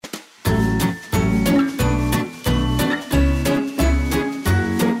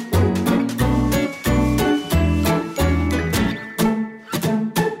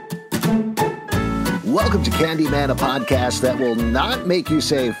Welcome to Candyman, a podcast that will not make you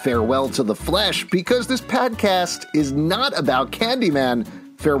say farewell to the flesh, because this podcast is not about Candyman,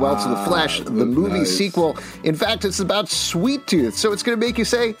 Farewell to the Flesh, the movie sequel. In fact, it's about Sweet Tooth, so it's going to make you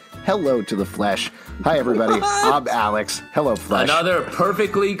say hello to the flesh. Hi, everybody. I'm Alex. Hello, flesh. Another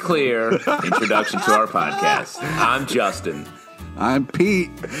perfectly clear introduction to our podcast. I'm Justin. I'm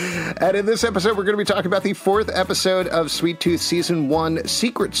Pete. And in this episode, we're going to be talking about the fourth episode of Sweet Tooth Season 1,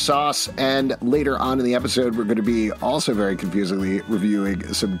 Secret Sauce. And later on in the episode, we're going to be also very confusingly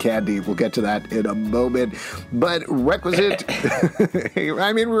reviewing some candy. We'll get to that in a moment. But requisite,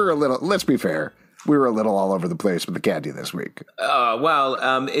 I mean, let's be fair. We were a little all over the place with the candy this week.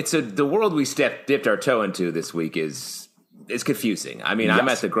 The world we dipped our toe into this week is confusing. I mean, yes. I'm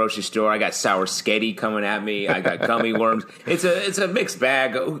at the grocery store. I got sour sketty coming at me. I got gummy worms. It's a mixed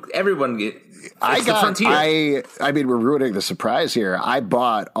bag. Everyone the frontier. I mean, we're ruining the surprise here. I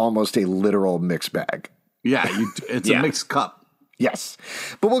bought almost a literal mixed bag. Yeah, it's a mixed cup. Yes.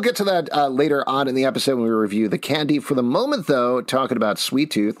 But we'll get to that later on in the episode when we review the candy. For the moment, though, talking about Sweet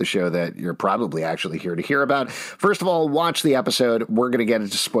Tooth, the show that you're probably actually here to hear about. First of all, watch the episode. We're going to get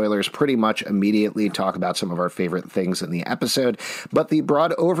into spoilers pretty much immediately, talk about some of our favorite things in the episode. But the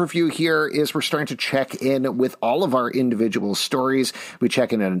broad overview here is we're starting to check in with all of our individual stories. We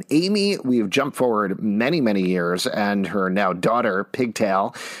check in on Amy. We've jumped forward many, many years, and her now daughter,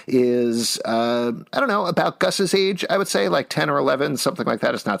 Pigtail, is, about Gus's age, I would say, like 10 or 11. Something like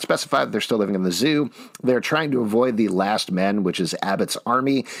that. It's not specified. They're still living in the zoo. They're trying to avoid the last men, which is Abbott's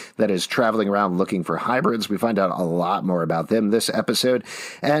army that is traveling around looking for hybrids. We find out a lot more about them this episode.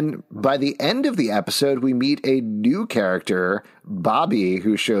 And by the end of the episode, we meet a new character, Bobby,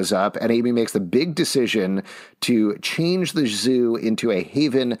 who shows up, and Amy makes the big decision to change the zoo into a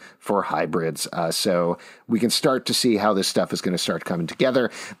haven for hybrids. So we can start to see how this stuff is going to start coming together.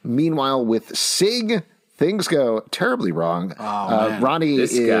 Meanwhile, with Sig, things go terribly wrong. Ronnie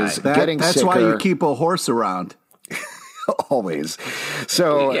is getting sicker. That's why you keep a horse around. Always.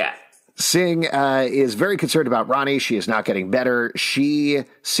 So yeah. Sing is very concerned about Ronnie. She is not getting better. She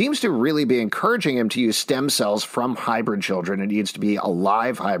seems to really be encouraging him to use stem cells from hybrid children. It needs to be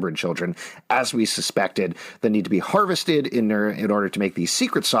alive hybrid children, as we suspected, that need to be harvested in order to make the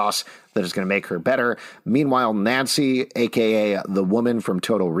secret sauce that is going to make her better. Meanwhile, Nancy, a.k.a. the woman from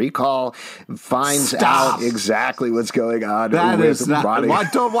Total Recall, finds out exactly what's going on with Ronnie.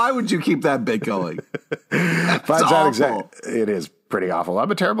 Why would you keep that bit going? Finds out exactly. It is pretty awful. I'm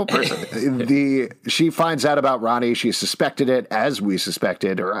a terrible person. She finds out about Ronnie. She suspected it, as we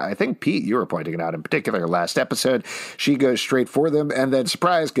suspected, or I think, Pete, you were pointing it out in particular last episode. She goes straight for them, and then,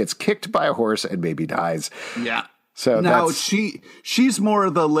 surprise, gets kicked by a horse and maybe dies. Yeah. So now she's more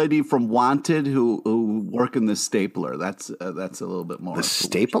the lady from Wanted who work in the stapler. That's a little bit more. The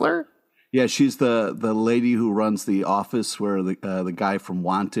stapler? Yeah, she's the lady who runs the office where the guy from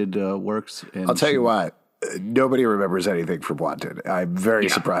Wanted works. And I'll tell you what. Nobody remembers anything from Wanted. I'm very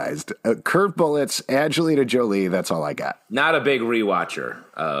surprised. Curved bullets, Angelina Jolie, that's all I got. Not a big rewatcher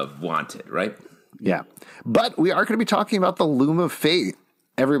of Wanted, right? Yeah. But we are going to be talking about the Loom of Fate,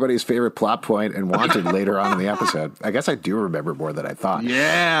 everybody's favorite plot point and Wanted later on in the episode. I guess I do remember more than I thought.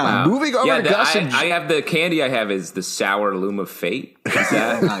 Yeah. Wow. Moving over to Gus. I have the candy I have is the sour Loom of Fate. Is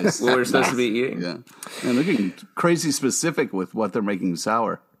that nice. what we're supposed to be eating? Yeah. And they're getting crazy specific with what they're making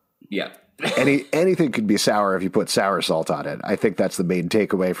sour. Yeah. Anything could be sour if you put sour salt on it. I think that's the main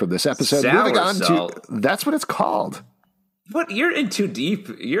takeaway from this episode. Moving on to that's what it's called. But you're in too deep.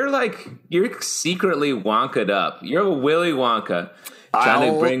 You're secretly Wonka'd up. You're a Willy Wonka.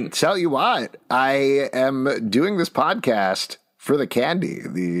 I'll tell you what. I am doing this podcast for the candy.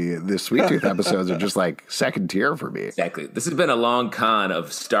 The Sweet Tooth episodes are just like second tier for me. Exactly. This has been a long con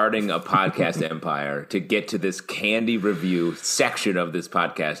of starting a podcast empire to get to this candy review section of this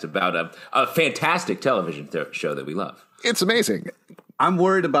podcast about a fantastic television show that we love. It's amazing. I'm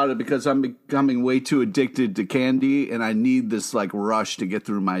worried about it because I'm becoming way too addicted to candy, and I need this like rush to get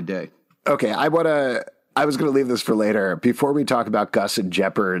through my day. Okay, I was going to leave this for later. Before we talk about Gus and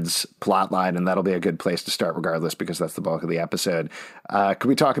Jeopard's plotline, and that'll be a good place to start regardless because that's the bulk of the episode. Can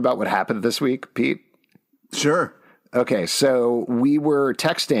we talk about what happened this week, Pete? Sure. Okay, so we were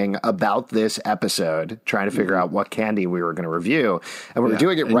texting about this episode, trying to figure out what candy we were going to review, and we were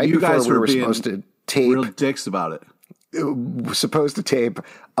doing it right before we were supposed to tape. Real dicks about it. Supposed to tape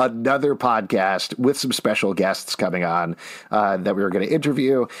another podcast with some special guests coming on that we were going to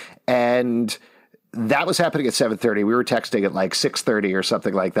interview, and that was happening at 7:30. We were texting at like 6:30 or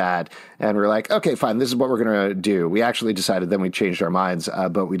something like that, and we were like, okay, fine, this is what we're going to do. We actually decided, then we changed our minds,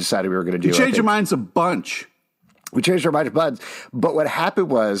 but we decided we were going to do. You changed your minds a bunch. We changed our bunch of buds. But what happened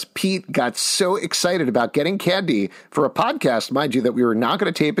was Pete got so excited about getting candy for a podcast, mind you, that we were not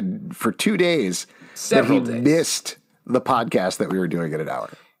going to tape it for 2 days. Several that he days. Missed the podcast that we were doing in an hour.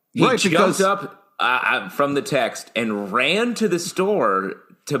 He jumped up from the text and ran to the store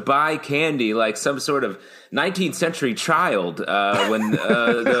to buy candy like some sort of 19th century child when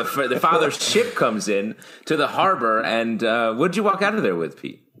the father's ship comes in to the harbor. And what'd you walk out of there with,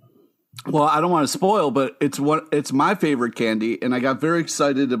 Pete? Well, I don't want to spoil, but it's my favorite candy, and I got very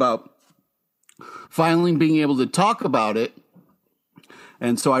excited about finally being able to talk about it.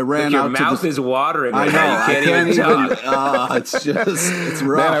 And so I ran out. Your mouth is watering. I know. I can't even. It's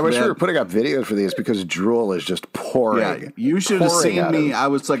rough. Man, I wish we were putting up videos for these because drool is just pouring. Yeah, you should have seen me. I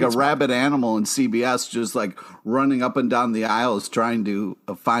was like a rabid animal in CBS, just like running up and down the aisles trying to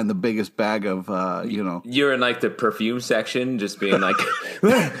find the biggest bag of, You're in like the perfume section, just being like,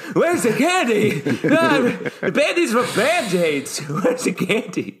 "Where's the candy? The Band-Aids for Band-Aids. Where's the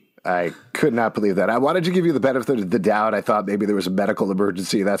candy?" I could not believe that. I wanted to give you the benefit of the doubt. I thought maybe there was a medical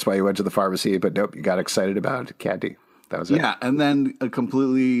emergency. That's why you went to the pharmacy. But nope, you got excited about candy. That was it. Yeah, and then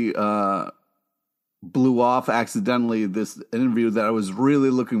completely blew off accidentally this interview that I was really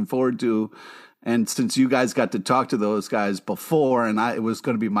looking forward to. And since you guys got to talk to those guys before, and it was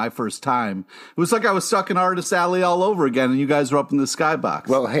going to be my first time, it was like I was stuck in Artist Alley all over again, and you guys were up in the skybox.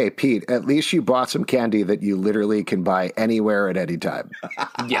 Well, hey, Pete, at least you bought some candy that you literally can buy anywhere at any time.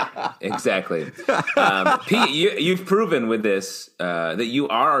 Yeah, exactly. Pete, you've proven with this that you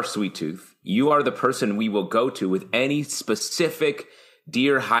are our sweet tooth. You are the person we will go to with any specific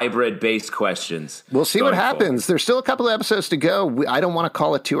deer hybrid based questions. We'll see what happens. Forward. There's still a couple of episodes to go. I don't want to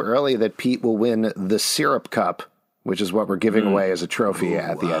call it too early that Pete will win the Syrup Cup, which is what we're giving away as a trophy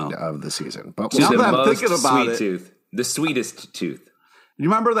at the end of the season. But now the that I'm most thinking about sweet it, tooth, the sweetest tooth. You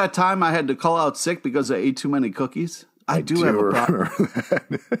remember that time I had to call out sick because I ate too many cookies? I do have a problem.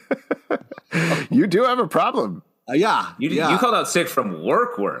 You do have a problem. Yeah. You called out sick from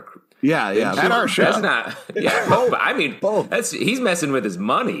work. Yeah. At our show. That's not. Yeah, both. I mean, he's messing with his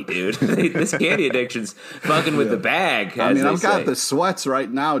money, dude. This candy addiction's fucking with the bag. I mean, I've got the sweats right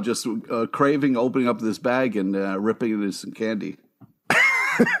now, just craving opening up this bag and ripping into some candy.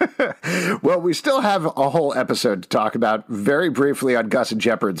 Well, we still have a whole episode to talk about very briefly on Gus and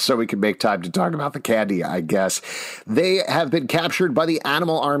Jeopard, so we can make time to talk about the candy, I guess. They have been captured by the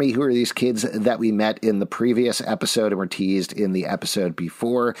Animal Army, who are these kids that we met in the previous episode and were teased in the episode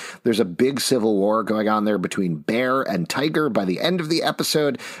before. There's a big civil war going on there between Bear and Tiger. By the end of the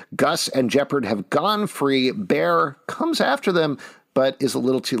episode, Gus and Jeopard have gone free. Bear comes after them, but is a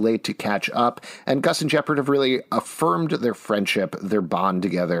little too late to catch up. And Gus and Jeopard have really affirmed their friendship, their bond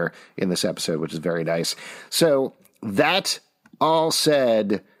together in this episode, which is very nice. So that all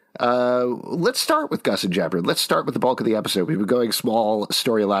said, let's start with Gus and Jeopard. Let's start with the bulk of the episode. We've been going small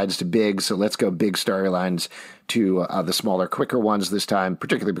storylines to big, so let's go big storylines to the smaller, quicker ones this time,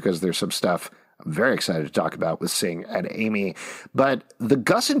 particularly because there's some stuff I'm very excited to talk about with Sing and Amy. But the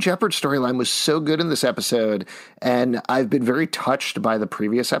Gus and Jeopard storyline was so good in this episode, and I've been very touched by the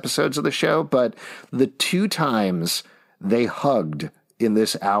previous episodes of the show, but the 2 times they hugged in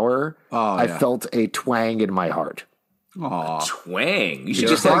this hour, I felt a twang in my heart. Aww. Twang. You should Your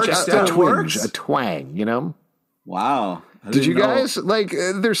just heart check still that. works? A twang, you know? Wow. Did you guys,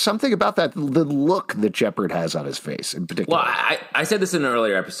 there's something about that, the look that Jeopard has on his face in particular. Well, I said this in an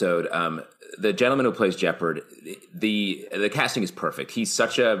earlier episode. The gentleman who plays Jeopard, the casting is perfect. He's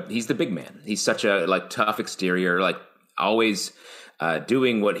the big man. He's such a tough exterior, always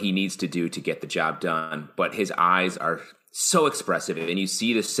doing what he needs to do to get the job done. But his eyes are so expressive, and you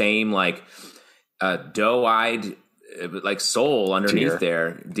see the same doe-eyed soul underneath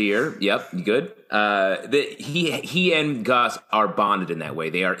there. Deer. Yep, good. He and Gus are bonded in that way.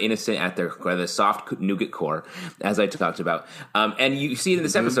 They are innocent at the soft nougat core, as I talked about. And you see it in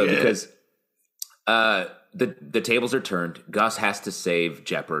this episode because the tables are turned. Gus has to save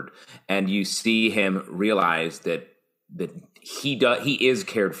Jeopard, and you see him realize that he is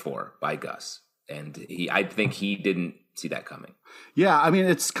cared for by Gus, and I think he didn't see that coming. Yeah, I mean,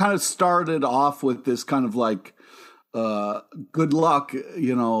 it's kind of started off with this kind of good luck,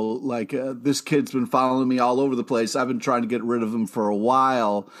 this kid's been following me all over the place. I've been trying to get rid of him for a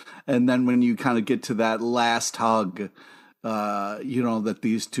while, and then when you kind of get to that last hug, that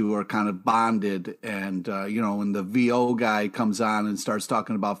these two are kind of bonded, and when the VO guy comes on and starts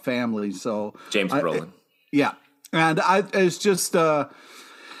talking about family, so James Brolin, yeah, and it's just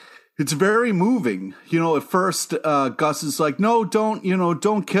It's very moving. At first, Gus is like, no,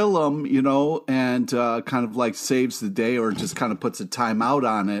 don't kill him, and kind of like saves the day or just kind of puts a timeout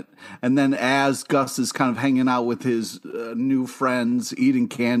on it. And then as Gus is kind of hanging out with his new friends, eating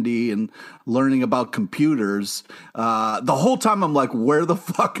candy and learning about computers, the whole time I'm like, where the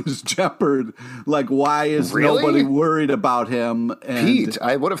fuck is Jeopard? Like, why is nobody worried about him? And Pete,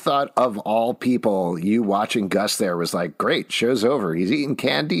 I would have thought of all people, you watching Gus there was like, great, show's over. He's eating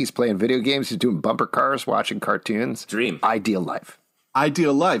candy, he's playing video games, he's doing bumper cars, watching cartoons. Dream. Ideal life.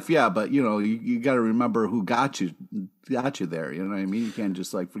 Ideal life, yeah, but you got to remember who got you there. You know what I mean? You can't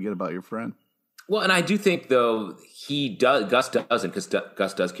just like forget about your friend. Well, and I do think though Gus doesn't, because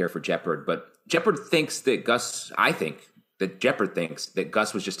Gus does care for Jeopard, but Jeopard thinks that Jeopard thinks that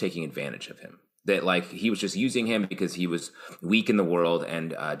Gus was just taking advantage of him. That like he was just using him because he was weak in the world,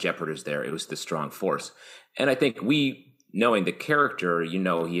 and Jeopard is there. It was the strong force, and I think knowing the character,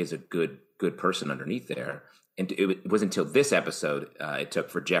 he is a good person underneath there. And it was until this episode it took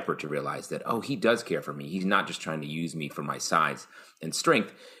for Jeopard to realize that, he does care for me. He's not just trying to use me for my size and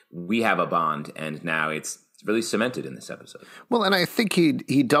strength. We have a bond, and now it's really cemented in this episode. Well, and I think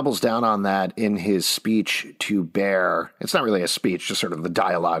he doubles down on that in his speech to Bear. It's not really a speech, just sort of the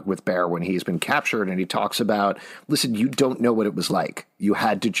dialogue with Bear when he's been captured, and he talks about, listen, you don't know what it was like. You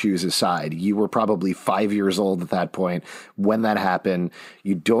had to choose a side. You were probably 5 years old at that point when that happened.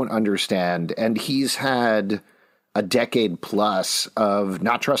 You don't understand. And he's had a decade plus of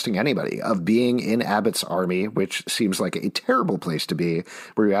not trusting anybody, of being in Abbott's army, which seems like a terrible place to be,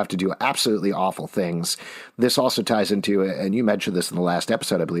 where you have to do absolutely awful things. This also ties into, and you mentioned this in the last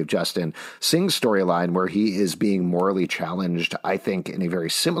episode, I believe, Justin, Singh's storyline, where he is being morally challenged, I think, in a very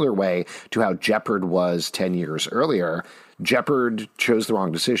similar way to how Jeopard was 10 years earlier. Jeopard chose the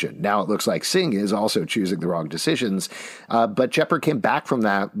wrong decision. Now it looks like Singh is also choosing the wrong decisions, but Jeopard came back from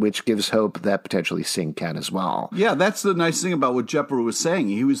that, which gives hope that potentially Singh can as well. Yeah, that's the nice thing about what Jeopard was saying.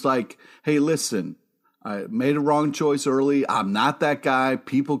 He was like, hey, listen, I made a wrong choice early. I'm not that guy.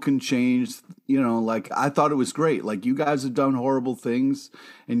 People can change. I thought it was great. Like, you guys have done horrible things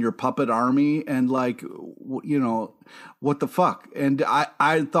in your puppet army, and what the fuck? And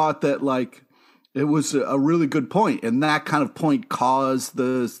I thought that, like, it was a really good point, and that kind of point caused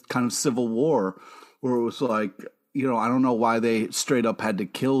the kind of civil war, where it was like, I don't know why they straight up had to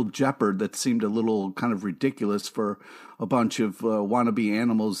kill Jeopard. That seemed a little kind of ridiculous for a bunch of wannabe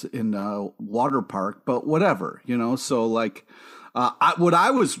animals in a water park, but whatever, So like, what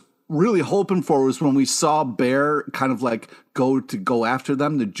I was really hoping for was when we saw Bear kind of like go after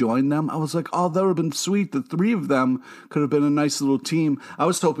them, to join them. I was like, oh, that would have been sweet. The three of them could have been a nice little team. I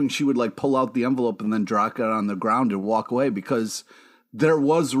was hoping she would like pull out the envelope and then drop it on the ground and walk away, because there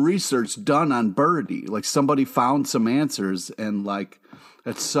was research done on Birdie. Like, somebody found some answers, and like,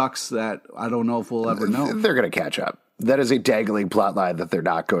 it sucks that I don't know if we'll ever know. They're going to catch up. That is a dangling plot line that they're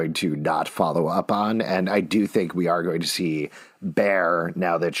not going to not follow up on. And I do think we are going to see Bear,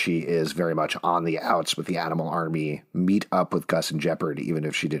 now that she is very much on the outs with the animal army, meet up with Gus and Jeopard, even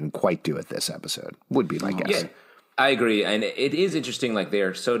if she didn't quite do it this episode, would be my guess. Yeah, I agree. And it is interesting, like, they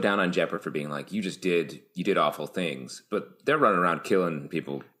are so down on Jeopard for being like, you did awful things, but they're running around killing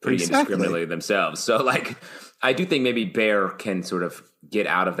people pretty indiscriminately themselves. So like, I do think maybe Bear can sort of get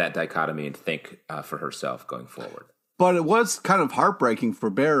out of that dichotomy and think for herself going forward. But it was kind of heartbreaking for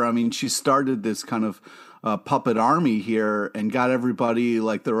Bear. I mean, she started this kind of puppet army here and got everybody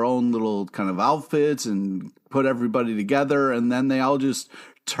like their own little kind of outfits and put everybody together. And then they all just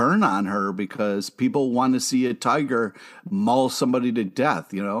turn on her because people want to see a tiger maul somebody to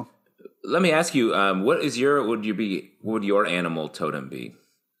death, Let me ask you, what would your animal totem be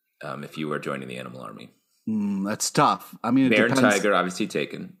if you were joining the animal army? That's tough. I mean, Bear and tiger, obviously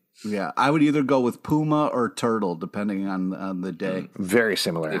taken. Yeah, I would either go with puma or turtle, depending on the day. Very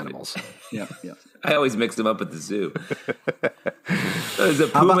similar animals. Yeah. I always mix them up at the zoo. Is a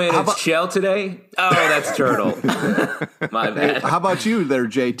puma in its shell today? Oh, that's turtle. My bad. How about you there,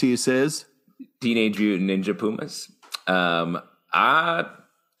 JT says? Teenage Mutant Ninja Pumas. I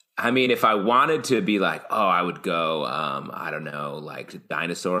mean, if I wanted to be like, I would go, I don't know, like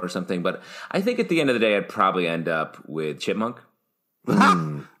dinosaur or something. But I think at the end of the day, I'd probably end up with chipmunk.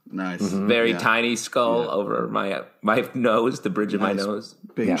 Nice. Very tiny skull over my nose, the bridge of my nose.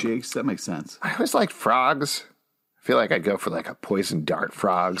 Big cheeks. That makes sense. I always liked frogs. I feel like I'd go for like a poison dart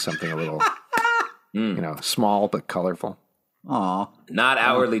frog, something a little, small but colorful. Aw. Not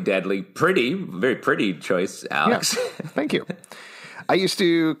outwardly deadly. Pretty, very pretty choice, Alex. Yeah, thank you. I used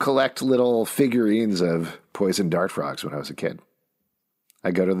to collect little figurines of poison dart frogs when I was a kid.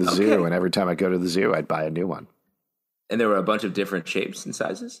 I'd go to the zoo, and every time I go to the zoo, I'd buy a new one. And there were a bunch of different shapes and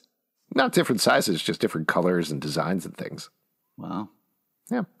sizes? Not different sizes, just different colors and designs and things. Wow.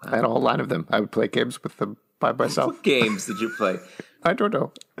 Yeah, I had a whole line of them. I would play games with them by myself. What games did you play? I don't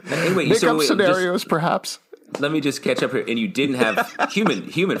know. Anyway, Make up scenarios, perhaps. Let me just catch up here. And you didn't have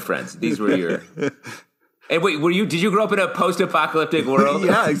human friends. These were your... And wait, did you grow up in a post-apocalyptic world?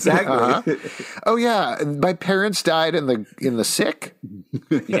 Yeah, exactly. Oh yeah, my parents died in the sick.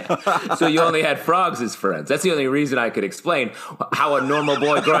 Yeah. So you only had frogs as friends. That's the only reason I could explain how a normal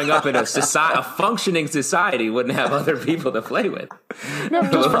boy growing up in a functioning society wouldn't have other people to play with. No,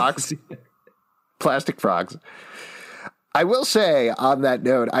 just frogs. Plastic frogs. I will say, on that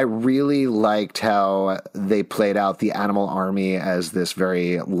note, I really liked how they played out the Animal Army as this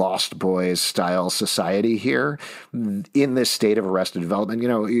very Lost Boys style society here in this state of Arrested Development. You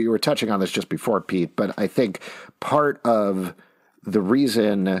know, you were touching on this just before, Pete, but I think part of the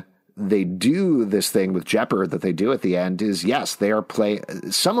reason they do this thing with Jeopard that they do at the end is, yes, they are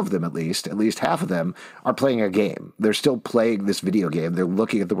playing, some of them at least half of them are playing a game. They're still playing this video game. They're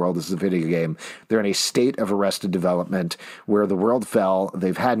looking at the world as a video game. They're in a state of Arrested Development where the world fell.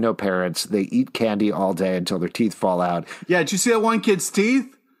 They've had no parents. They eat candy all day until their teeth fall out. Yeah, did you see that one kid's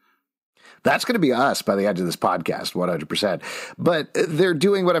teeth? That's going to be us by the end of this podcast, 100%. But they're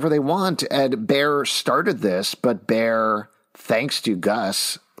doing whatever they want, and Bear started this, but Bear, thanks to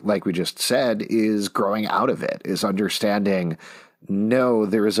Gus, like we just said, is growing out of it, is understanding, no,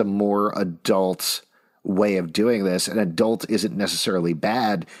 there is a more adult way of doing this. An adult isn't necessarily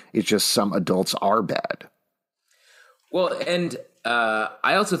bad. It's just some adults are bad. Well, and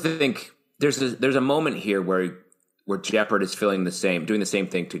I also think there's a moment here where Jeopard is doing the same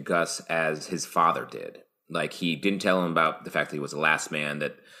thing to Gus as his father did. Like, he didn't tell him about the fact that he was the last man,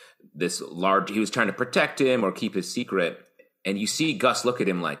 that he was trying to protect him or keep his secret. And you see Gus look at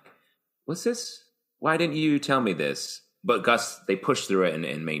him like, what's this? Why didn't you tell me this? But Gus, they push through it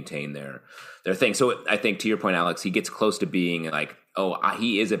and maintain their thing. So I think, to your point, Alex, he gets close to being like,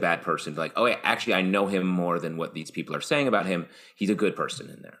 he is a bad person. Like, actually, I know him more than what these people are saying about him. He's a good person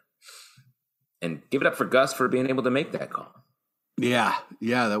in there. And give it up for Gus for being able to make that call. Yeah,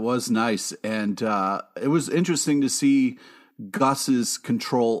 that was nice. And it was interesting to see Gus's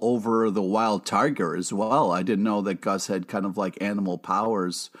control over the wild tiger as well. I didn't know that Gus had kind of like animal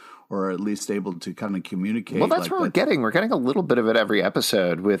powers, or at least able to kind of communicate. Well, that's what we're getting. We're getting a little bit of it every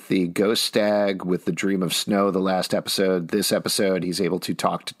episode with the ghost stag, with the dream of snow, the last episode. This episode, he's able to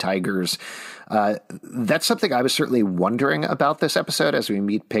talk to tigers. That's something I was certainly wondering about this episode as we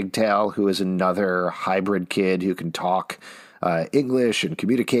meet Pigtail, who is another hybrid kid who can talk English and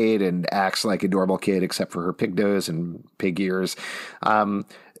communicate and acts like a normal kid, except for her pig nose and pig ears. My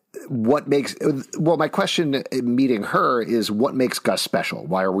question meeting her is, what makes Gus special?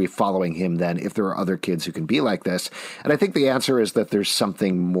 Why are we following him then if there are other kids who can be like this? And I think the answer is that there's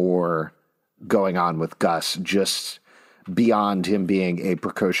something more going on with Gus, just beyond him being a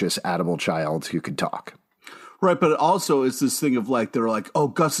precocious animal child who can talk. Right, but also it's this thing of like, they're like, oh,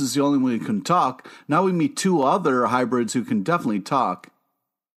 Gus is the only one who can talk. Now we meet two other hybrids who can definitely talk.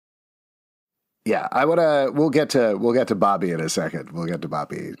 Yeah, we'll get to Bobby in a second. We'll get to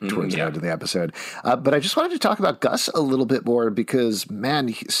Bobby towards the end of the episode. But I just wanted to talk about Gus a little bit more because, man,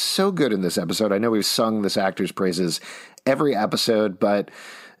 he's so good in this episode. I know we've sung this actor's praises every episode, but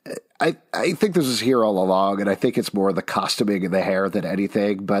I think this was here all along, and I think it's more the costuming and the hair than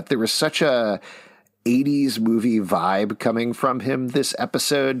anything. But there was such a 80s movie vibe coming from him this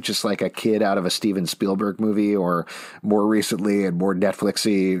episode, just like a kid out of a Steven Spielberg movie, or more recently and more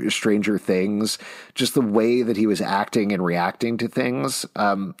Netflixy Stranger Things. Just the way that he was acting and reacting to things,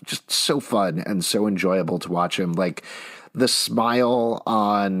 just so fun and so enjoyable to watch him. Like, the smile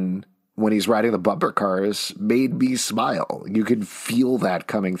on when he's riding the bumper cars made me smile. You could feel that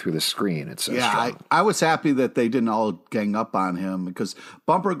coming through the screen. It's so strong. I was happy that they didn't all gang up on him, because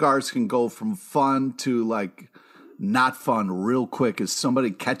bumper cars can go from fun to like not fun real quick. If somebody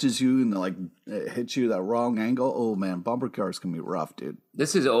catches you and they like hits you that wrong angle, oh man, bumper cars can be rough, dude.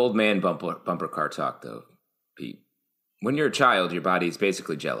 This is old man bumper car talk, though, Pete. When you're a child, your body is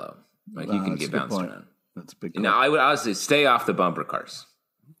basically Jell-O. Like, you can get bounced around. That's a big. Now, I would honestly stay off the bumper cars.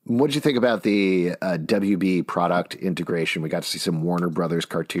 What did you think about the WB product integration? We got to see some Warner Brothers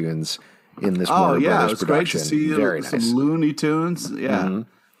cartoons in this Warner Brothers production. Great to see very some nice. Looney Tunes. Yeah. Mm-hmm.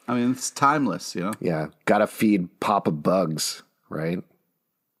 I mean, it's timeless, you know? Yeah. Got to feed Papa Bugs, right?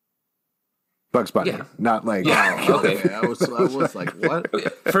 Bugs Bunny. Yeah. Not like... Yeah, okay. I was like, what?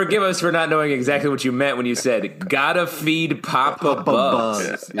 Forgive us for not knowing exactly what you meant when you said, gotta feed Papa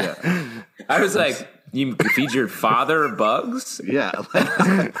Bugs. Yeah. I was like... You feed your father bugs? Yeah.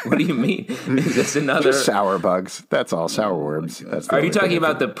 What do you mean? Is this another Just sour bugs? That's all. Sour worms. That's Are you talking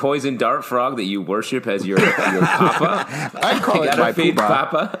about the poison dart frog that you worship as your papa? I'd call it my feed pooba.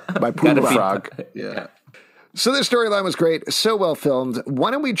 Papa. My pooba frog. Yeah. So this storyline was great, so well filmed.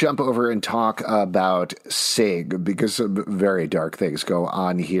 Why don't we jump over and talk about Sig, because some very dark things go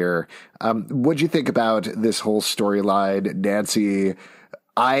on here. What'd you think about this whole storyline, Nancy?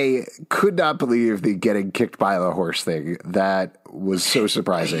 I could not believe the getting kicked by the horse thing. That was so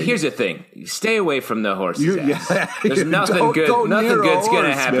surprising. Here's the thing: stay away from the horse's ass. Yeah. There's nothing good. Nothing good's going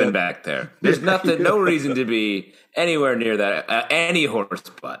to happen man. back there. There's nothing. No reason to be anywhere near that any horse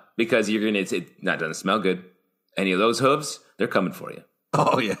butt, because you're going to. It not doesn't smell good. Any of those hooves, they're coming for you.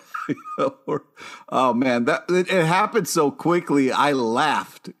 Oh yeah. Oh man, it happened so quickly. I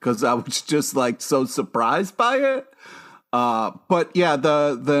laughed because I was just like so surprised by it. But yeah,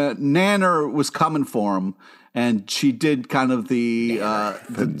 the nanner was coming for him, and she did kind of the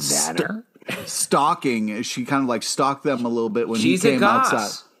nanner? Stalking. She kind of like stalked them a little bit when She's he came a goss.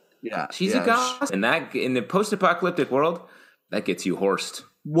 outside. Yeah, She's a goss, and that in the post-apocalyptic world, that gets you horsed.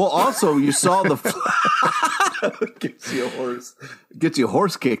 Well, also you saw the gets you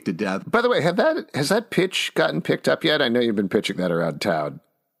horse kicked to death. By the way, has that pitch gotten picked up yet? I know you've been pitching that around town.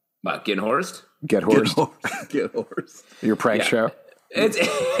 What, getting horsed? Get horsed. Get horse. Your prank show. It's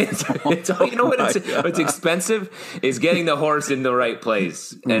you know what's expensive is getting the horse in the right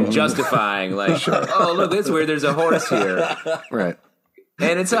place and justifying like, oh look, that's weird. There's a horse here, Right.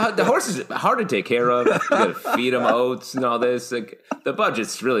 and the horse is hard to take care of. You got to feed him oats and all this. Like, the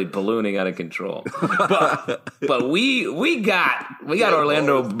budget's really ballooning out of control. But we got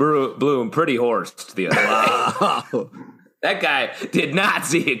Orlando Bloom pretty horsed the other day. That guy did not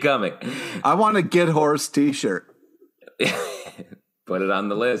see it coming. I want a Get Horse t-shirt. Put it on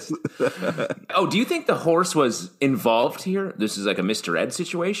the list. Oh, do you think the horse was involved here? This is like a Mr. Ed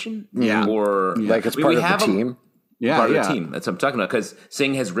situation? Yeah. Or Like it's part of the team? Yeah, part of the team. That's what I'm talking about. Because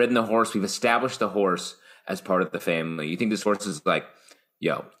Singh has ridden the horse. We've established the horse as part of the family. You think this horse is like,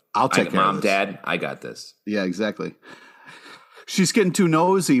 yo, I'll take care Mom, of this. Dad, I got this. Yeah, exactly. She's getting too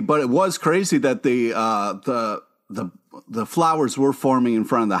nosy, but it was crazy that the flowers were forming in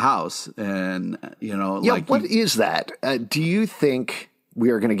front of the house, and Yeah, what is that? Do you think we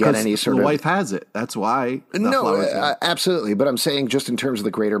are going to get any sort the of... wife has it? That's why. No, absolutely. But I'm saying just in terms of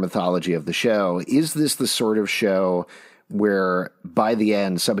the greater mythology of the show, is this the sort of show where by the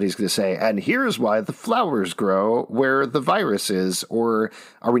end somebody's going to say, and here's why the flowers grow where the virus is, or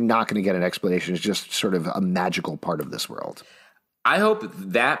are we not going to get an explanation? It's just sort of a magical part of this world. I hope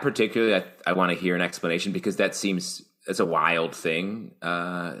that particularly, I want to hear an explanation, because that seems... It's a wild thing.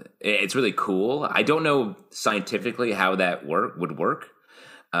 It's really cool. I don't know scientifically how that would work.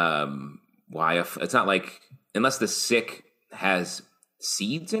 It's not like, unless the sick has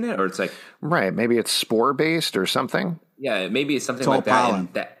seeds in it, or it's like, right? Maybe it's spore based or something. Yeah, maybe it's something It's like all pollen.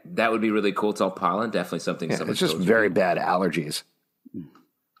 That would be really cool. It's all pollen. Definitely something. Yeah, it's just very bad allergies.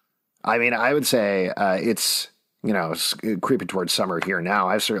 I mean, I would say it's. It's creeping towards summer here now.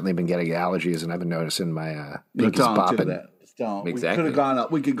 I've certainly been getting allergies, and I've been noticing my pinkies popping. Exactly. We could have gone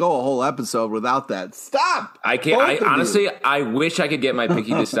up. We could go a whole episode without that. Stop! I can't. Honestly, I wish I could get my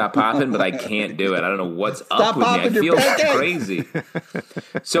pinky to stop popping, but I can't do it. I don't know what's up with me. I feel crazy.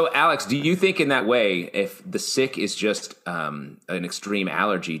 So, Alex, do you think in that way, if the sick is just an extreme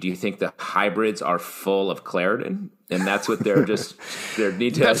allergy, do you think the hybrids are full of Claritin, and that's what they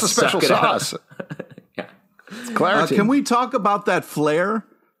need to? That's a special sauce. Can we talk about that flare?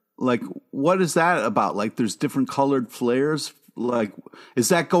 Like, what is that about? Like, there's different colored flares. Like, is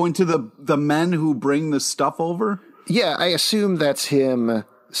that going to the men who bring the stuff over? Yeah, I assume that's him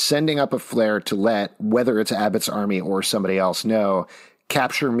sending up a flare to let, whether it's Abbott's army or somebody else, know,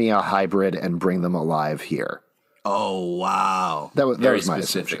 capture me a hybrid and bring them alive here. Oh, wow. That Very was my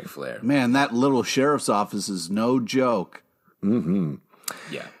specific assumption. flare. Man, that little sheriff's office is no joke. Mm-hmm.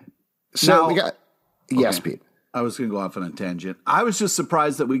 Yeah. So Now- we got... Yes, Okay. Pete. I was going to go off on a tangent. I was just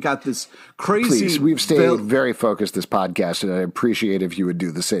surprised that we got this crazy... Please, we've stayed very focused this podcast, and I appreciate if you would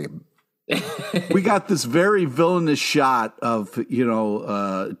do the same. We got this very villainous shot of, Dr.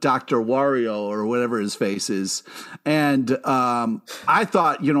 Wario or whatever his face is. And I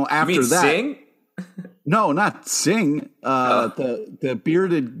thought, after You mean that... Sing? No, not Sing. The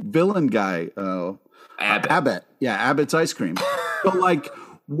bearded villain guy. Abbott. Abbott. Yeah, Abbott's ice cream. So, like,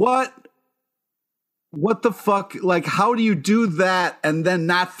 what what the fuck? Like, how do you do that and then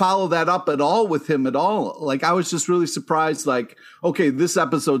not follow that up at all with him at all? Like, I was just really surprised. Like, okay, this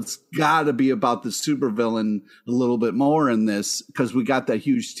episode's got to be about the supervillain a little bit more in this because we got that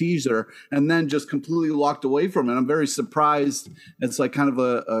huge teaser, and then just completely walked away from it. I'm very surprised. It's like kind of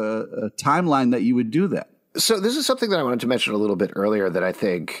a timeline that you would do that. So this is something that I wanted to mention a little bit earlier that I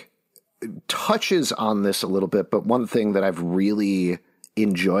think touches on this a little bit, but one thing that I've really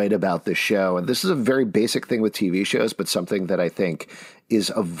enjoyed about this show, and this is a very basic thing with TV shows, but something that I think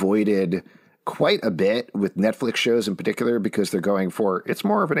is avoided quite a bit with Netflix shows in particular, because they're going for, it's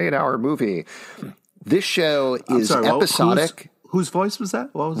more of an 8-hour movie. This show is episodic. Whose voice was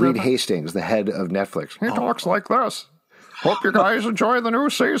that? What was Reed that? Hastings, the head of Netflix. He talks like this. Hope you guys enjoy the new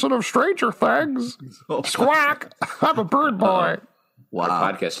season of Stranger Things. Squawk! I'm a bird boy. Wow.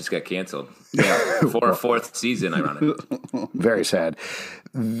 Our podcast just got canceled. Yeah, for a fourth season, ironically. Very sad.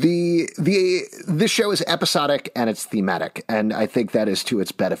 This show is episodic and it's thematic, and I think that is to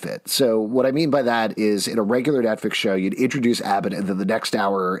its benefit. So what I mean by that is, in a regular Netflix show, you'd introduce Abbott, and then the next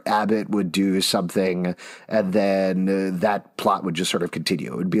hour, Abbott would do something, and then that plot would just sort of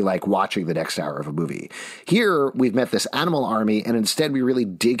continue. It would be like watching the next hour of a movie. Here, we've met this animal army, and instead we really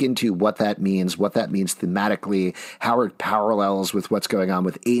dig into what that means thematically, how it parallels with what's going on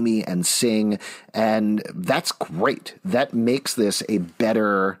with Amy and Sing, and that's great. That makes this a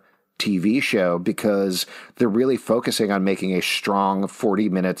better TV show because they're really focusing on making a strong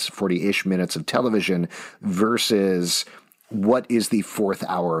 40-ish minutes of television versus what is the fourth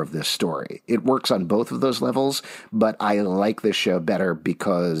hour of this story. It works on both of those levels, but I like this show better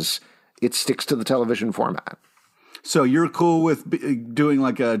because it sticks to the television format. So you're cool with doing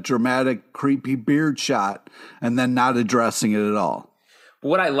like a dramatic, creepy beard shot and then not addressing it at all?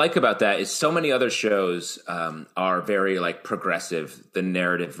 What I like about that is so many other shows are very like progressive. The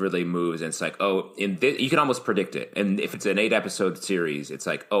narrative really moves, and it's like, oh, in this, you can almost predict it. And if it's an 8-episode series, it's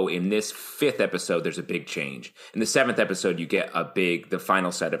like, oh, in this 5th episode, there's a big change. In the 7th episode, you get the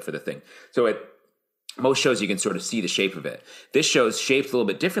final setup for the thing. So most shows, you can sort of see the shape of it. This show's shaped a little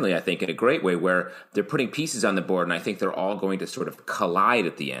bit differently, I think, in a great way, where they're putting pieces on the board, and I think they're all going to sort of collide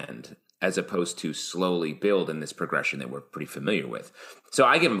at the end, as opposed to slowly build in this progression that we're pretty familiar with. So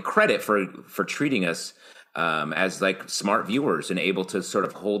I give them credit for treating us as like smart viewers and able to sort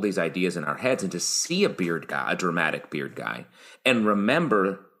of hold these ideas in our heads and to see a dramatic beard guy, and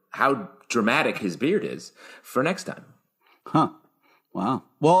remember how dramatic his beard is for next time. Huh. Wow.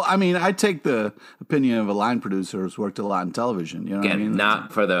 Well, I mean, I take the opinion of a line producer who's worked a lot in television. You know Again, what I mean?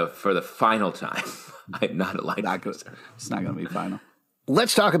 not for the final time. I'm not a line producer. It's not going to be final.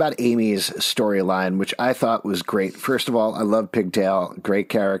 Let's talk about Amy's storyline, which I thought was great. First of all, I love Pigtail. Great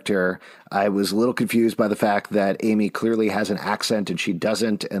character. I was a little confused by the fact that Amy clearly has an accent and she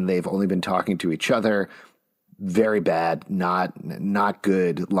doesn't, and they've only been talking to each other. Very bad, not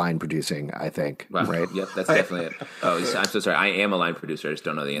good line producing, I think. Wow. Right? Yep, that's definitely it. Oh, I'm so sorry. I am a line producer. I just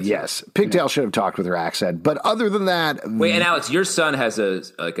don't know the answer. Yes, Pigtail should have talked with her accent, but other than that, wait. And Alex, your son has a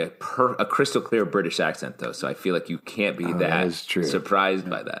crystal clear British accent, though, so I feel like you can't be that is true. Surprised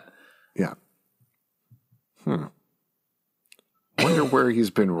by that. Yeah. Wonder where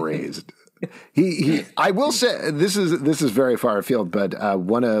he's been raised. He. I will say this is very far afield, but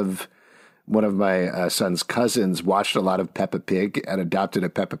one of my son's cousins watched a lot of Peppa Pig and adopted a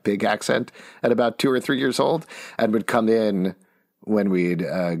Peppa Pig accent at about 2 or 3 years old, and would come in when we'd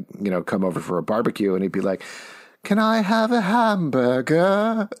come over for a barbecue, and he'd be like, "Can I have a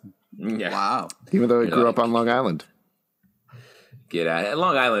hamburger?" Yeah. Wow. Even though he grew up on Long Island. Get at it.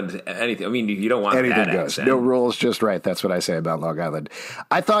 Long Island, anything. I mean, you don't want anything that goes. accent. No rules, just right. That's what I say about Long Island.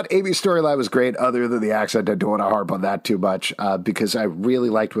 I thought Amy's storyline was great, other than the accent. I don't want to harp on that too much because I really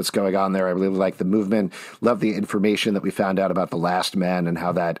liked what's going on there. I really liked the movement. Love the information that we found out about the last man and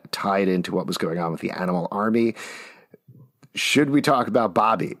how that tied into what was going on with the animal army. Should we talk about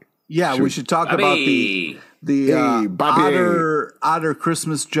Bobby? Yeah, we should talk about the Otter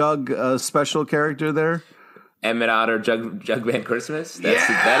Christmas Jug special character there. Emmett Otter, Jugman Christmas.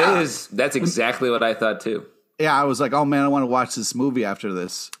 That's exactly what I thought too. Yeah, I was like, oh man, I want to watch this movie after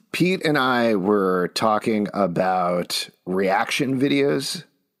this. Pete and I were talking about reaction videos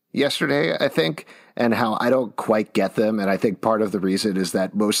yesterday, I think, and how I don't quite get them. And I think part of the reason is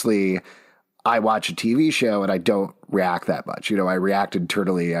that mostly I watch a TV show and I don't react that much. You know, I react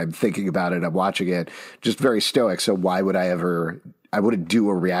internally. I'm thinking about it. I'm watching it, just very stoic. So why would I wouldn't do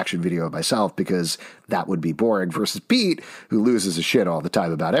a reaction video of myself because that would be boring versus Pete, who loses his shit all the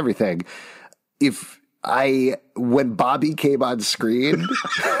time about everything. When Bobby came on screen,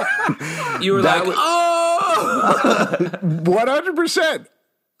 you were like, oh, 100%.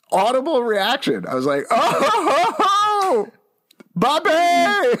 audible reaction. I was like, oh, Bobby!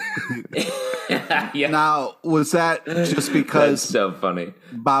 Yeah. Now, was that just because That's so funny.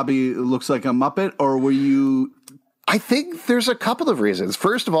 Bobby looks like a Muppet, or were you... I think there's a couple of reasons.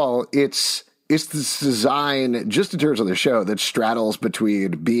 First of all, it's this design, just in terms of the show, that straddles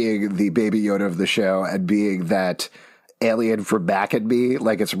between being the Baby Yoda of the show and being that alien from Back at Me.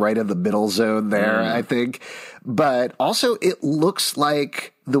 Like, it's right in the middle zone there, I think. But also, it looks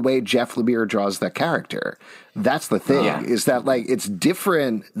like the way Jeff Lemire draws that character. That's the thing, is that, like, it's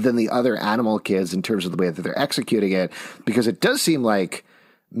different than the other Animal Kids in terms of the way that they're executing it, because it does seem like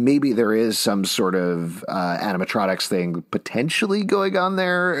maybe there is some sort of animatronics thing potentially going on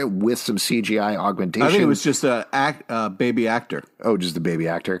there with some CGI augmentation. I think it was just a baby actor. Oh, just the baby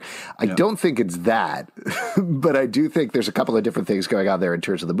actor. I don't think it's that, but I do think there's a couple of different things going on there in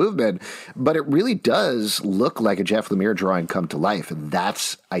terms of the movement. But it really does look like a Jeff Lemire drawing come to life. And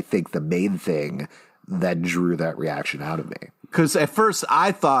that's, I think, the main thing that drew that reaction out of me. Because at first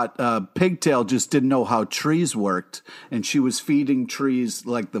I thought Pigtail just didn't know how trees worked, and she was feeding trees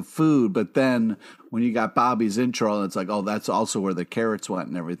like the food. But then when you got Bobby's intro, it's like, oh, that's also where the carrots went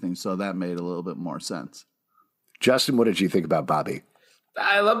and everything. So that made a little bit more sense. Justin, what did you think about Bobby?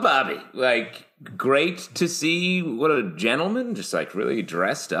 I love Bobby. Like, great to see what a gentleman, just like really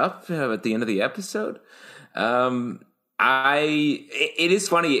dressed up at the end of the episode. It is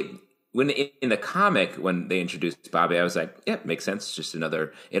funny. When in the comic, when they introduced Bobby, I was like, yeah, makes sense. Just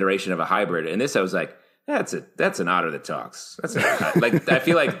another iteration of a hybrid. And this, I was like, that's an otter that talks. That's like, I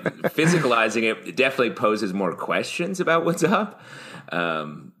feel like physicalizing it definitely poses more questions about what's up.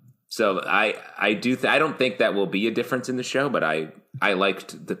 So I don't think that will be a difference in the show, but I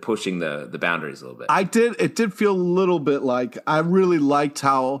liked the pushing the boundaries a little bit. It did feel a little bit like, I really liked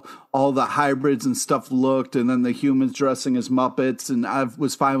how all the hybrids and stuff looked, and then the humans dressing as Muppets, and I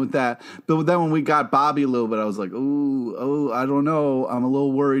was fine with that. But then when we got Bobby a little bit, I was like, I don't know. I'm a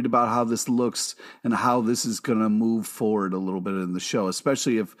little worried about how this looks and how this is going to move forward a little bit in the show,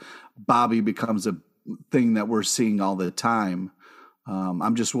 especially if Bobby becomes a thing that we're seeing all the time.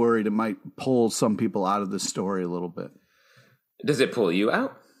 I'm just worried it might pull some people out of the story a little bit. Does it pull you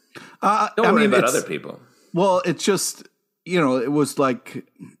out? Don't worry about other people. Well, it's just, it was like,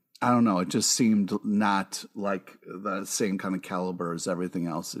 I don't know. It just seemed not like the same kind of caliber as everything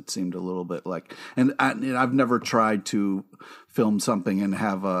else. It seemed a little bit like, and I've never tried to film something and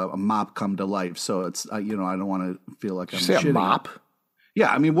have a mop come to life. So it's, I don't want to feel like I'm shitting. A mop? Yeah,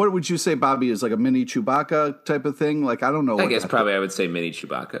 I mean, what would you say, Bobby, is like a mini Chewbacca type of thing? Like, I don't know. I guess probably I would say mini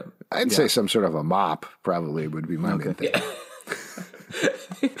Chewbacca. I'd say some sort of a mop probably would be my main thing. Yeah.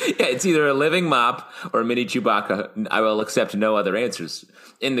 Yeah, it's either a living mop or a mini Chewbacca. I will accept no other answers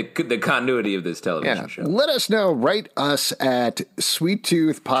in the continuity of this television show. Let us know. Write us at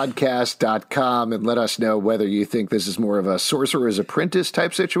sweettoothpodcast.com and let us know whether you think this is more of a Sorcerer's Apprentice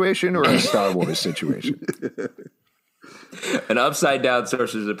type situation or a Star Wars situation. An upside-down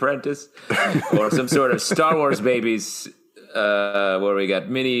Sorcerer's Apprentice, or some sort of Star Wars babies, where we got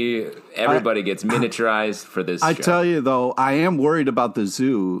everybody gets miniaturized for this I show. tell you, though, I am worried about the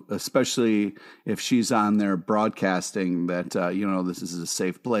zoo, especially if she's on there broadcasting that, this is a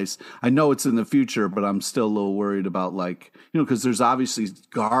safe place. I know it's in the future, but I'm still a little worried about, because there's obviously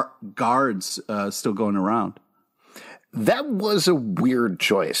guards still going around. That was a weird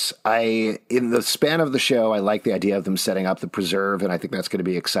choice. In the span of the show, I like the idea of them setting up the preserve, and I think that's going to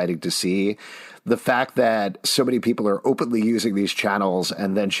be exciting to see. The fact that so many people are openly using these channels,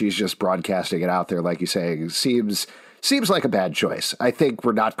 and then she's just broadcasting it out there, like you say, seems like a bad choice. I think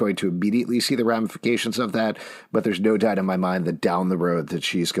we're not going to immediately see the ramifications of that, but there's no doubt in my mind that down the road that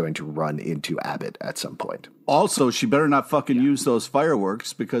she's going to run into Abbott at some point. Also, she better not fucking use those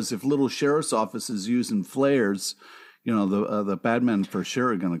fireworks, because if little sheriff's office is using flares, the bad men for sure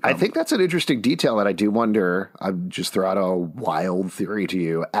are going to come. I think that's an interesting detail that I do wonder. I'll just throw out a wild theory to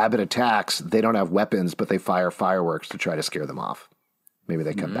you. Abbott attacks. They don't have weapons, but they fire fireworks to try to scare them off. Maybe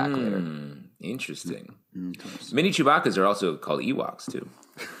they come back later. Interesting. Mini Chewbaccas are also called Ewoks, too.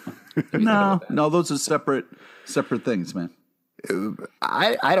 No, those are separate things, man.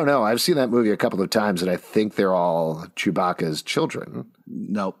 I don't know. I've seen that movie a couple of times, and I think they're all Chewbacca's children.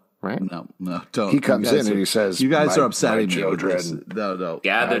 Nope. Right? No, don't. He comes in and he says, "You guys are upsetting me." Children. No.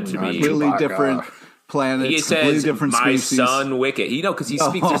 Gathered to me. Completely different planets. He says, different "My species. son, Wicket." Because he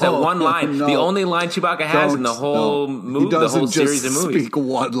speaks. There's that one line, the only line Chewbacca has in the whole movie, the whole series of movies. Speak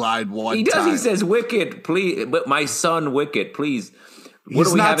one line one He does. time. He says, "Wicket, please, but my son, Wicket, please." What He's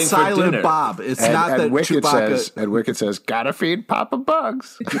are we not having Silent for dinner? Bob. It's not that Wicket Chewbacca. and Wicket says, "Gotta feed Papa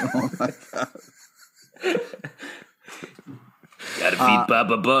Bugs." Oh my God. Gotta feed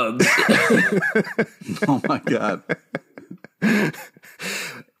Papa bugs. Oh my God.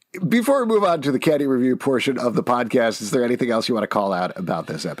 Before we move on to the candy review portion of the podcast, is there anything else you want to call out about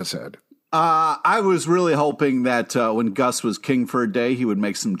this episode? I was really hoping that when Gus was king for a day, he would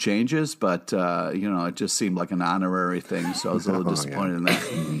make some changes, but it just seemed like an honorary thing, so I was a little disappointed in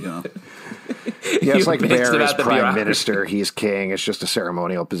that. Yeah, it's like bitched Bear is about the prime bureaucracy. minister, he's king. It's just a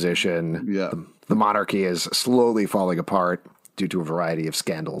ceremonial position. Yeah. The monarchy is slowly falling apart due to a variety of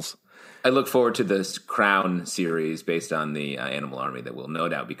scandals. I look forward to this Crown series based on the Animal Army that will no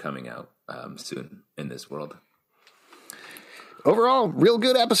doubt be coming out soon in this world. Overall, real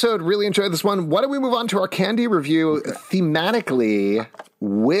good episode. Really enjoyed this one. Why don't we move on to our candy review thematically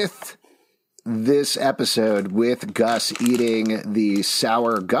with this episode, with Gus eating the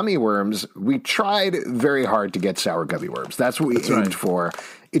sour gummy worms. We tried very hard to get sour gummy worms. That's what we aimed for.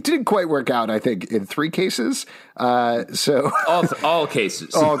 It didn't quite work out, I think, in 3 cases. All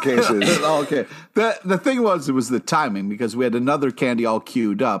cases. All cases. Okay. The thing was, it was the timing, because we had another candy all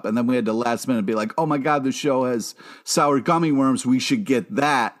queued up, and then we had to last minute be like, oh my God, the show has sour gummy worms. We should get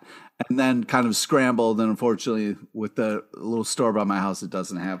that. And then kind of scrambled, and unfortunately, with the little store by my house, it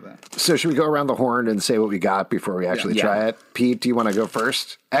doesn't have that. So should we go around the horn and say what we got before we actually try it? Pete, do you want to go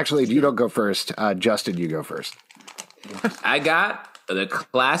first? Actually, you don't go first. Justin, you go first. I got the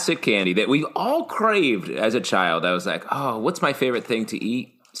classic candy that we all craved as a child. I was like, oh, what's my favorite thing to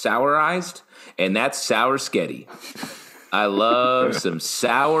eat? Sourized? And that's sour sketty. I love some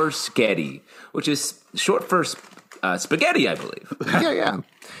sour sketty, which is short for spaghetti, I believe. Yeah.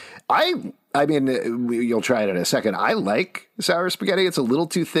 I mean, you'll try it in a second. I like sour spaghetti. It's a little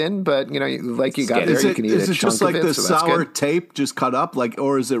too thin, but you got there, you can eat a chunk of it. Is it just like the so sour tape just cut up,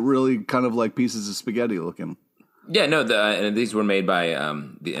 or is it really kind of like pieces of spaghetti looking? Yeah, no. And these were made by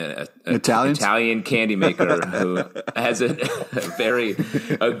the Italian candy maker who has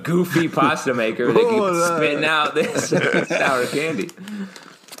a goofy pasta maker that keeps spitting out this sour candy.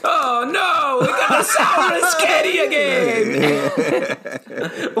 Oh no, we got a sour sketty again.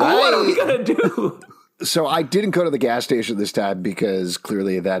 What are we gonna do? So I didn't go to the gas station this time because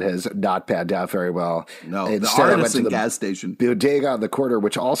clearly that has not panned out very well. No, instead the I went to the gas station bodega on the corner,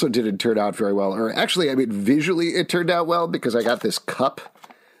 which also didn't turn out very well. Or actually, I mean, visually it turned out well because I got this cup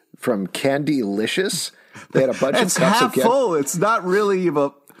from Candylicious. They had a bunch of cups half of full. It's not really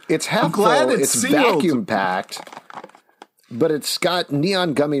even. It's half I'm glad full. it's sealed. Vacuum packed. But it's got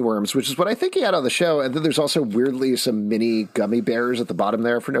neon gummy worms, which is what I think he had on the show. And then there's also weirdly some mini gummy bears at the bottom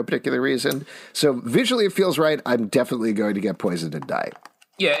there for no particular reason. So visually it feels right. I'm definitely going to get poisoned and die.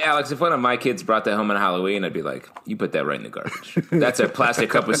 Yeah, Alex, if one of my kids brought that home on Halloween, I'd be like, you put that right in the garbage. That's a plastic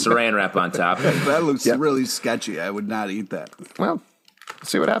cup with saran wrap on top. That looks really sketchy. I would not eat that. Well,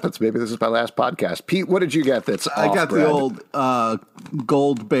 see what happens. Maybe this is my last podcast. Pete, what did you get that's I got off-brand? the old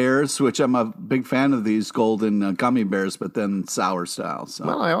gold bears, which I'm a big fan of these golden gummy bears, but then sour style. So.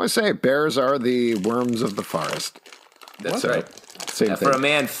 Well, I always say bears are the worms of the forest. That's right. Same thing. For a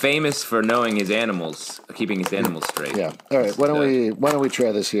man famous for knowing his animals, keeping his animals straight. Yeah. All right. Why don't we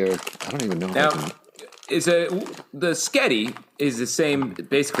try this here? I don't even know. Now, the sketty is the same,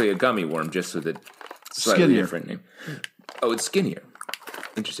 basically a gummy worm, just with a slightly Skinnier. different name. Oh, it's skinnier.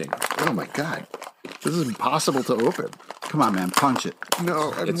 Interesting. Oh my God. This is impossible to open. Come on, man, punch it.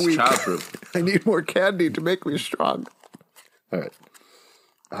 No, I'm It's weak. childproof. I need more candy to make me strong. All right.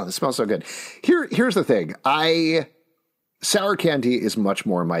 Oh, this smells so good. Here's the thing. Sour candy is much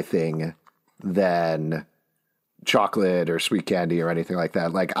more my thing than chocolate or sweet candy or anything like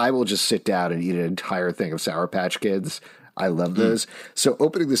that. Like, I will just sit down and eat an entire thing of Sour Patch Kids. I love those. So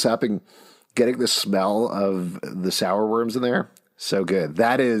opening this up and getting the smell of the sour worms in there, so good.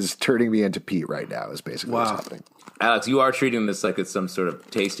 That is turning me into Pete right now, is basically what's happening. Alex, you are treating this like it's some sort of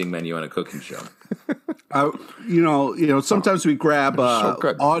tasting menu on a cooking show. Sometimes we grab So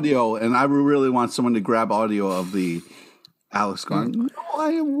good. audio, and I really want someone to grab audio of the Alex going, no, I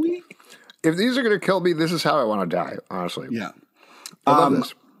am weak. If these are going to kill me, this is how I want to die, honestly. Yeah. I love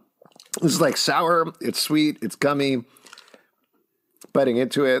this. This is like sour, it's sweet, it's gummy. Biting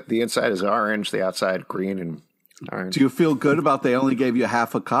into it, the inside is orange, the outside green and orange. Do you feel good about they only gave you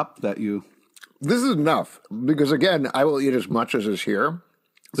half a cup that you... This is enough, because again, I will eat as much as is here.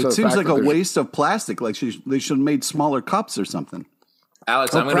 So It seems like a waste of plastic. Like they should have made smaller cups or something.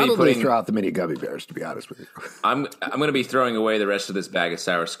 Alex, I'll I'm going to be probably putting. throw out the mini gummy bears, to be honest with you. I'm going to be throwing away the rest of this bag of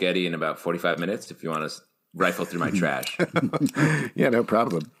sour sketty in about 45 minutes. If you want to rifle through my trash. Yeah, no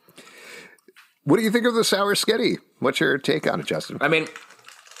problem. What do you think of the sour sketty? What's your take on it, Justin? I mean,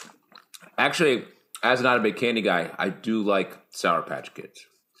 actually, as not a big candy guy, I do like Sour Patch Kids.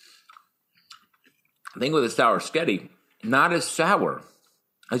 The thing with the sour sketty not as sour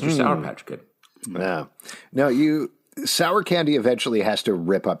as your Sour Patch Kid. Yeah. No, sour candy eventually has to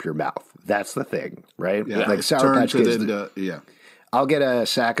rip up your mouth. That's the thing, right? Yeah. Like Sour Patch Kids. Yeah. I'll get a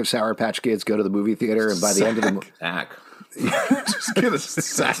sack of Sour Patch Kids, go to the movie theater, and by the end of the Sack. Just get a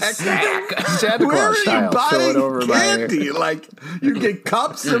sack. Santa Where Claus are style, you fill it buying over candy? Like, you get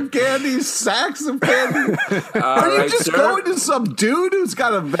cups of candy, sacks of candy. Are you just going to some dude who's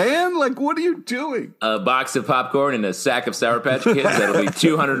got a van? Like, what are you doing? A box of popcorn and a sack of Sour Patch Kids. That'll be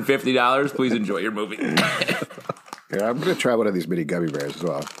 $250. Please enjoy your movie. Yeah, I'm going to try one of these mini gummy bears as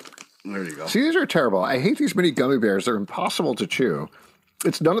well. There you go. See, these are terrible. I hate these mini gummy bears. They're impossible to chew.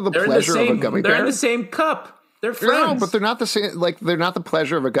 It's none of the pleasure of a gummy bear. They're in the same cup. They're friends. No, but they're not the same. Like, they're not the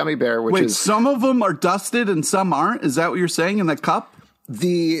pleasure of a gummy bear, which is... some of them are dusted and some aren't? Is that what you're saying in the cup?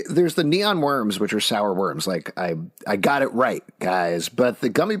 There's the neon worms, which are sour worms. Like, I got it right, guys. But the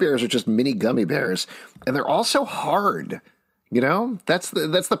gummy bears are just mini gummy bears. And they're also hard. You know? That's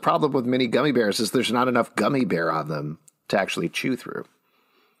the problem with mini gummy bears, is there's not enough gummy bear on them to actually chew through.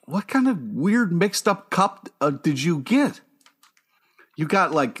 What kind of weird mixed up cup did you get? You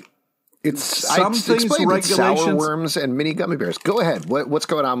got like... Some things regulations. Sour worms and mini gummy bears. Go ahead. What's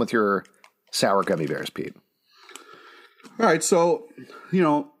going on with your sour gummy bears, Pete? All right, so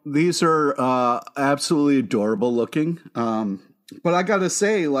these are absolutely adorable looking. But I gotta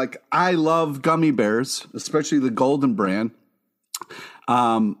say, like, I love gummy bears, especially the Golden brand.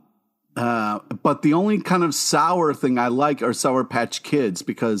 But the only kind of sour thing I like are Sour Patch Kids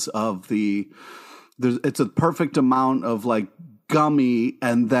because of it's a perfect amount of like gummy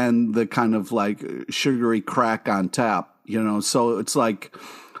and then the kind of like sugary crack on top, so it's like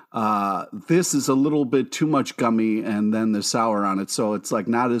this is a little bit too much gummy and then the sour on it, so it's like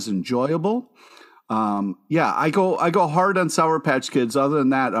not as enjoyable. I go hard on Sour Patch Kids. Other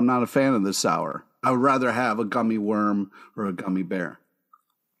than that, I'm not a fan of the sour. I would rather have a gummy worm or a gummy bear.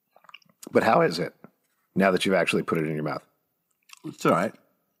 But how is it now that you've actually put it in your mouth? It's all right.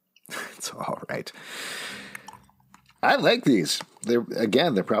 It's all right. I like these. They're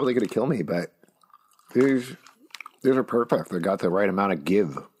probably going to kill me, but these are perfect. They got the right amount of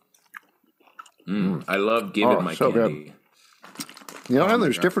give. I love giving my candy. Good. And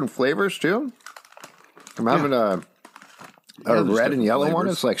there's different flavors too. I'm having a red and yellow one.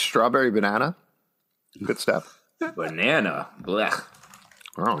 It's like strawberry banana. Good stuff. Banana. Blech.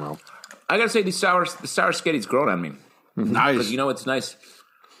 I don't know. I gotta say, the sour sketty's grown on me. Nice. Because it's nice.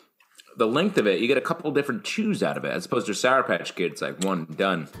 The length of it, you get a couple different chews out of it, as opposed to Sour Patch Kids, like one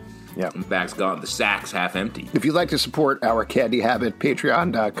done. Yeah. The bag's gone, the sack's half empty. If you'd like to support our candy habit,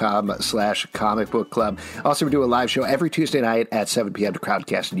 patreon.com/comic book club. Also, we do a live show every Tuesday night at 7 p.m. to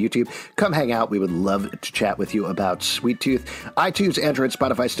Crowdcast on YouTube. Come hang out. We would love to chat with you about Sweet Tooth. iTunes, Android,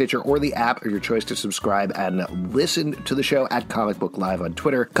 Spotify, Stitcher, or the app are your choice to subscribe and listen to the show at Comic Book Live on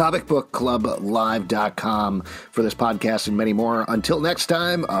Twitter, comicbookclublive.com for this podcast and many more. Until next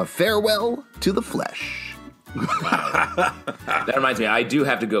time, farewell to the flesh. That reminds me, I do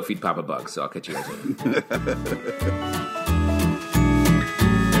have to go feed Papa Bug, so I'll catch you guys later.